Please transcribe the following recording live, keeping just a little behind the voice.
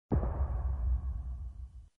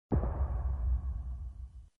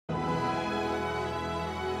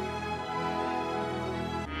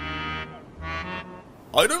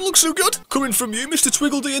I don't look so good. Coming from you, Mr.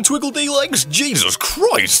 Twiggledy and Twiggledy Legs. Jesus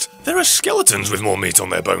Christ! There are skeletons with more meat on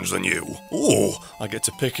their bones than you. Ooh, I get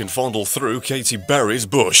to pick and fondle through Katy Berry's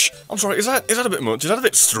bush. I'm sorry, is that a bit much? Is that a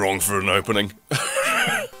bit strong for an opening?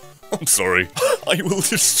 I'm sorry. I will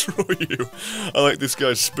destroy you. I like this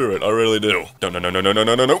guy's spirit, I really do.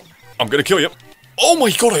 No. I'm gonna kill you. Oh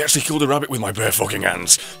my god, I actually killed a rabbit with my bare fucking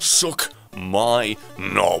hands. Suck my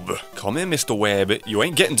knob. Come here, Mr. Wabbit. You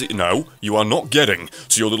ain't getting to— no, you are not getting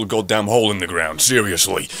to your little goddamn hole in the ground.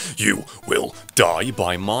 Seriously. You will die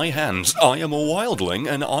by my hands. I am a wildling,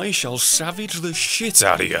 and I shall savage the shit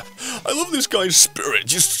out of you. I love this guy's spirit,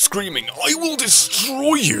 just screaming, I will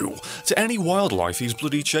destroy you! To any wildlife he's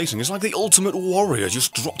bloody chasing, it's like the ultimate warrior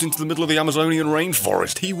just dropped into the middle of the Amazonian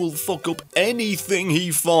rainforest. He will fuck up anything he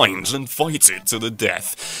finds and fight it to the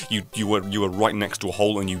death. You were right next to a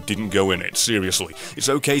hole and you didn't go in it. Seriously. It's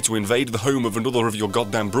okay to invade the home of another of your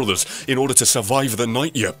goddamn brothers in order to survive the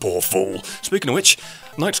night, you poor fool. Speaking of which,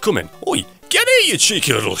 night's coming. Oi, get here, you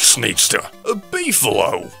cheeky little sneakster. A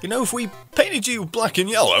beefalo. You know, if we painted you black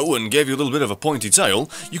and yellow and gave you a little bit of a pointy tail,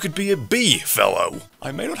 you could be a bee fellow.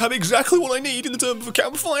 I may not have exactly what I need in the terms of a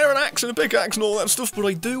campfire, an axe and a pickaxe and all that stuff, but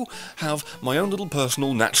I do have my own little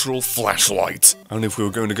personal natural flashlight. Only if we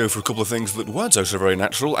were going to go for a couple of things that weren't so very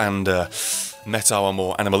natural and, met our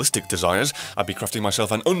more animalistic desires, I'd be crafting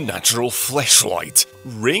myself an unnatural fleshlight.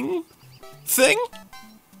 Ring? Thing?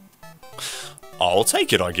 I'll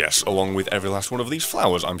take it, I guess, along with every last one of these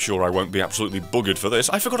flowers. I'm sure I won't be absolutely buggered for this.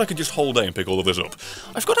 I forgot I could just hold A and pick all of this up.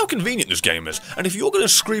 I forgot how convenient this game is, and if you're gonna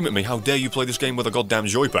scream at me, how dare you play this game with a goddamn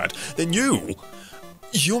joypad, then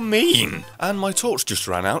you're mean! And my torch just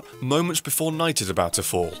ran out, moments before night is about to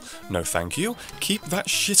fall. No thank you. Keep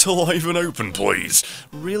that shit alive and open, please.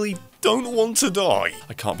 Really don't want to die.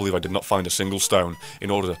 I can't believe I did not find a single stone in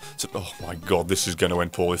order to— oh my god, this is going to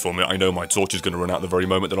end poorly for me. I know my torch is going to run out the very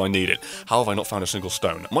moment that I need it. How have I not found a single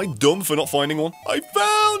stone? Am I dumb for not finding one? I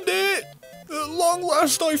found it! At long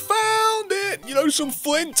last, I found it! You know, some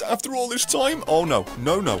flint after all this time? Oh no,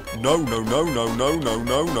 no.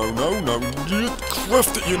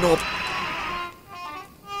 Cleft at your knob.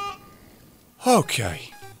 Okay.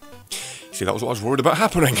 See, that was what I was worried about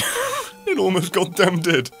happening. It almost goddamn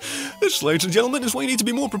did. This, ladies and gentlemen, is why you need to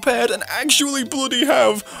be more prepared and actually bloody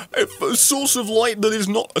have a source of light that is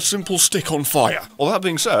not a simple stick on fire. Well, that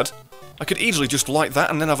being said, I could easily just light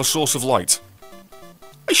that and then have a source of light.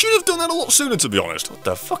 I should have done that a lot sooner, to be honest. What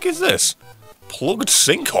the fuck is this? Plugged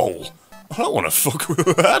sinkhole? I don't want to fuck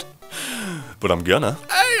with that. But I'm gonna.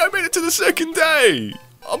 Hey, I made it to the second day!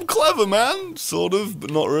 I'm clever, man. Sort of,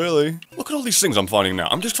 but not really. Look at all these things I'm finding now.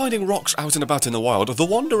 I'm just finding rocks out and about in the wild. The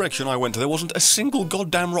one direction I went to, there wasn't a single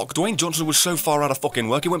goddamn rock. Dwayne Johnson was so far out of fucking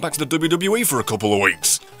work, he went back to the WWE for a couple of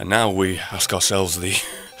weeks. And now we ask ourselves the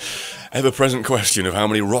ever-present question of how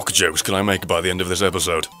many rock jokes can I make by the end of this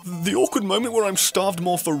episode. The awkward moment where I'm starved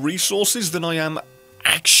more for resources than I am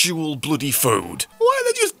actual bloody food. Why are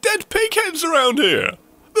there just dead pig heads around here?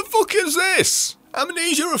 The fuck is this?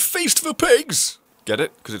 Amnesia, a feast for pigs? Get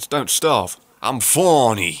it? Because it's don't starve. I'm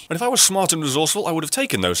fawny. And if I was smart and resourceful, I would have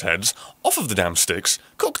taken those heads off of the damn sticks,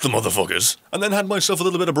 cooked the motherfuckers, and then had myself a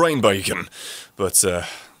little bit of brain bacon. But,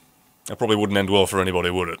 that probably wouldn't end well for anybody,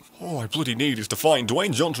 would it? All I bloody need is to find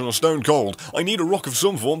Dwayne Johnson or Stone Cold. I need a rock of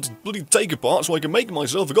some form to bloody take apart so I can make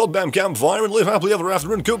myself a goddamn campfire and live happily ever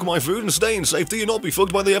after and cook my food and stay in safety and not be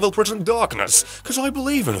fucked by the ever-present darkness. Because I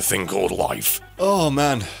believe in a thing called life. Oh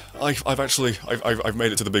man, I've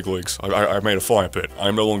made it to the big leagues. I've made a fire pit.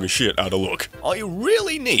 I'm no longer shit out of luck. I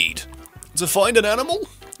really need to find an animal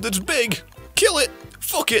that's big, kill it,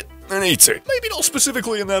 fuck it, and eat it. Maybe not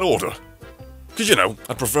specifically in that order. Because, you know,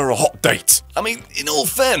 I'd prefer a hot date. I mean, in all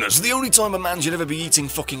fairness, the only time a man should ever be eating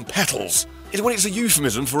fucking petals is when it's a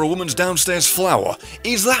euphemism for a woman's downstairs flower.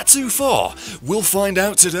 Is that too far? We'll find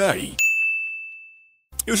out today.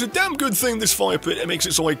 It was a damn good thing, this fire pit. It makes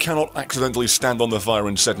it so I cannot accidentally stand on the fire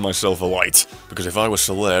and set myself alight. Because if I was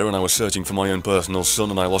still there and I was searching for my own personal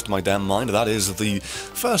son and I lost my damn mind, that is the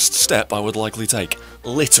first step I would likely take.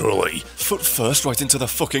 Literally. Foot first right into the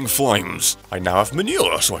fucking flames. I now have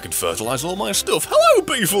manure, so I can fertilise all my stuff. Hello,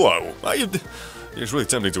 Beefalo! It's really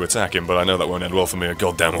tempting to attack him, but I know that won't end well for me a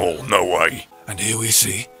goddamn all. No way. And here we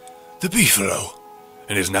see the Beefalo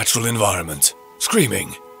in his natural environment.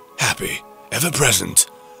 Screaming, happy, ever-present,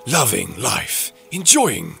 loving life,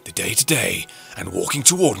 enjoying the day-to-day, and walking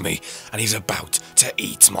toward me, and he's about to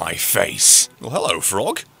eat my face. Well, hello,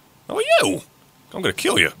 frog. How are you? I'm gonna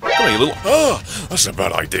kill you. Come here, you little— ah, that's a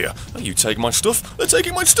bad idea. You take my stuff, they're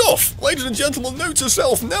taking my stuff. Ladies and gentlemen, note to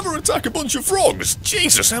self, never attack a bunch of frogs.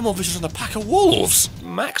 Jesus, they're more vicious than a pack of wolves.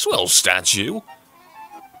 Maxwell statue?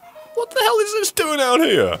 What the hell is this doing out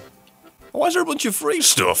here? Why is there a bunch of free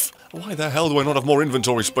stuff? Why the hell do I not have more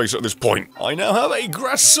inventory space at this point? I now have a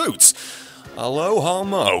grass suit. Aloha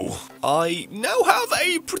mo. I now have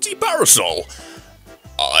a pretty parasol.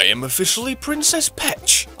 I am officially Princess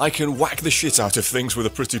Petch. I can whack the shit out of things with a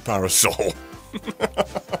pretty parasol.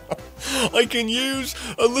 I can use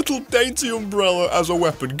a little dainty umbrella as a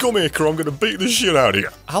weapon. Come here, I'm gonna beat the shit out of you.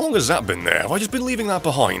 How long has that been there? Have I just been leaving that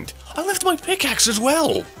behind? I left my pickaxe as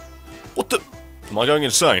well. What the? Am I going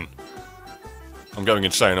insane? I'm going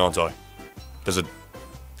insane, aren't I? There's a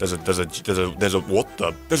what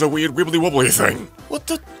the? There's a weird wibbly wobbly thing. What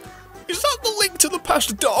the? Is that the link to the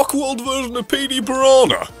past Dark World version of PD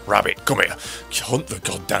Piranha? Rabbit, come here. Hunt the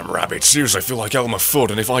goddamn rabbit. Seriously, I feel like Elmer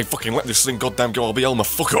Fudd, and if I fucking let this thing goddamn go, I'll be Elmer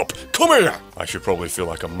Fuck Up. Come here! I should probably feel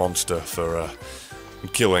like a monster for,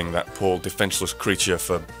 killing that poor defenseless creature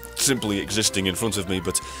for simply existing in front of me,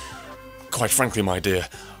 but quite frankly, my dear,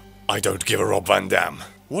 I don't give a Rob Van Dam.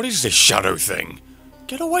 What is this shadow thing?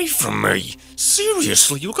 Get away from me!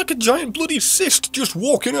 Seriously, you look like a giant bloody cyst just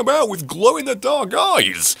walking about with glow-in-the-dark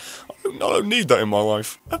eyes! I don't need that in my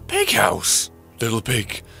life. A pig house! Little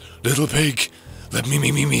pig, let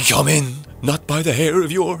me come in. Not by the hair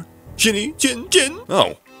of your chinny chin.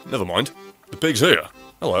 Oh, never mind. The pig's here.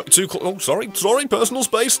 Hello, oh, sorry, personal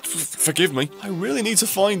space. Forgive me. I really need to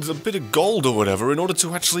find a bit of gold or whatever in order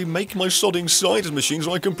to actually make my sodding science machine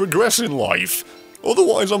so I can progress in life.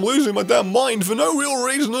 Otherwise, I'm losing my damn mind for no real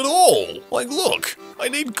reason at all. Like, look, I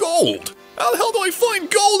need gold. How the hell do I find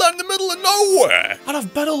gold out in the middle of nowhere? I'd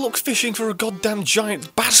have better luck fishing for a goddamn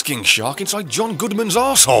giant basking shark inside John Goodman's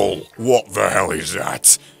arsehole. What the hell is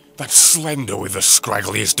that? That's Slender with the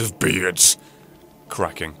scraggliest of beards.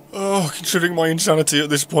 Cracking. Oh, considering my insanity at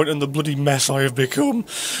this point and the bloody mess I have become.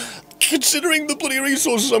 Considering the bloody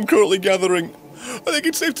resources I'm currently gathering. I think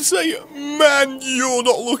it's safe to say, man, you're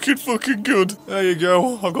not looking fucking good. There you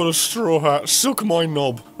go, I've got a straw hat, suck my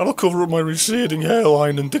knob. That'll cover up my receding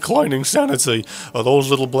hairline and declining sanity. Are those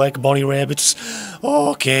little black bunny rabbits?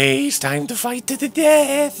 Okay, it's time to fight to the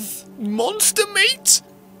death. Monster meat?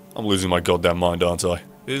 I'm losing my goddamn mind, aren't I?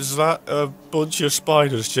 Is that a bunch of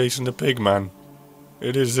spiders chasing the pig man?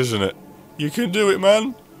 It is, isn't it? You can do it,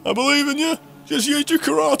 man. I believe in you. Just use your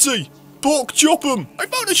karate. Pork chop 'em. I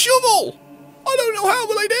found a shovel. I don't know how,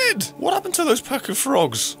 but I did! What happened to those pack of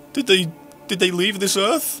frogs? Did they leave this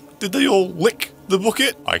earth? Did they all lick the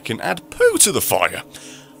bucket? I can add poo to the fire.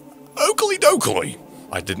 Oakley dokley.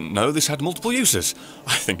 I didn't know this had multiple uses.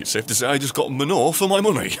 I think it's safe to say I just got manure for my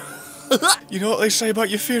money. You know what they say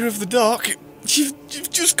about your fear of the dark?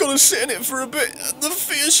 You've just got to sit in it for a bit, and the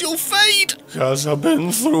fear shall fade. 'Cause I've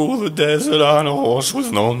been through the desert on a horse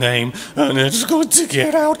with no name, and it's good to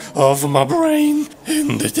get out of my brain.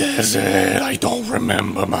 In the desert, I don't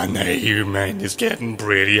remember my name, and it's getting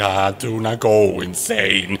pretty hard to not go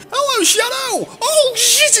insane. Hello, Shadow! Oh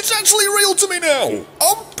shit, it's actually real to me now!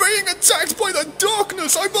 I'm being attacked by the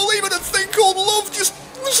darkness! I believe in a thing called love. Just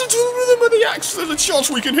listen to the rhythm of the axe. There's a chance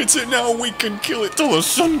we can hit it now. We can kill it till the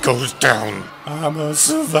sun goes down. I'm a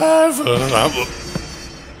survivor.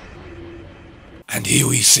 And here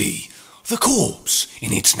we see the corpse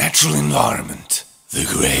in its natural environment, the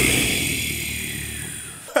grave.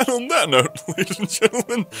 And on that note, ladies and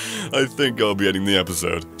gentlemen, I think I'll be ending the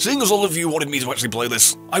episode. Seeing as all of you wanted me to actually play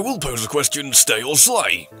this, I will pose a question, stay or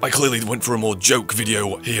slay. I clearly went for a more joke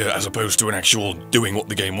video here as opposed to an actual doing what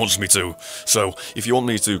the game wants me to. So, if you want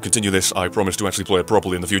me to continue this, I promise to actually play it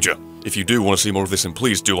properly in the future. If you do want to see more of this, then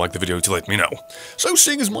please do like the video to let me know. So,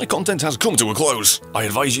 seeing as my content has come to a close, I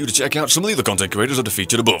advise you to check out some of the other content creators that are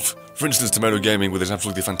featured above. For instance, Tomato Gaming with his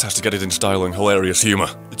absolutely fantastic editing style and hilarious humour.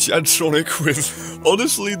 Chad Sonic with,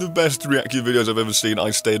 honestly, the best reactive videos I've ever seen.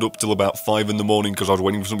 I stayed up till about 5 in the morning because I was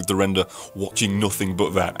waiting for something to render, watching nothing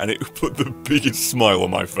but that, and it put the biggest smile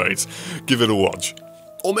on my face. Give it a watch.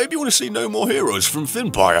 Or maybe you want to see No More Heroes from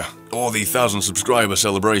Fynnpire, or the 1,000 subscriber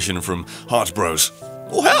celebration from HeartsBros.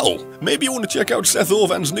 Or hell, maybe you want to check out Seth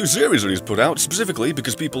Orvan's new series that he's put out, specifically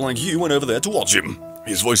because people like you went over there to watch him.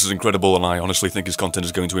 His voice is incredible, and I honestly think his content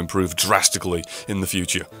is going to improve drastically in the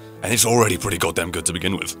future. And it's already pretty goddamn good to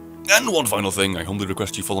begin with. And one final thing, I humbly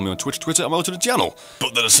request you follow me on Twitch, Twitter, and my alternate channel.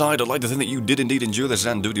 But that aside, I'd like to think that you did indeed enjoy this,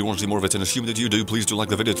 and do you want to see more of it, and assuming that you do, please do like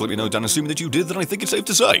the video to let me know, and assuming that you did, then I think it's safe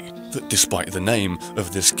to say that despite the name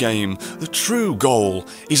of this game, the true goal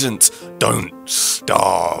isn't don't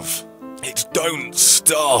starve. It's don't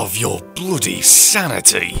starve your bloody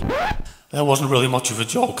sanity. That wasn't really much of a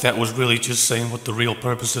joke, that was really just saying what the real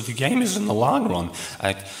purpose of the game is in the long run.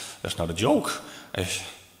 That's not a joke,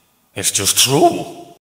 it's just true.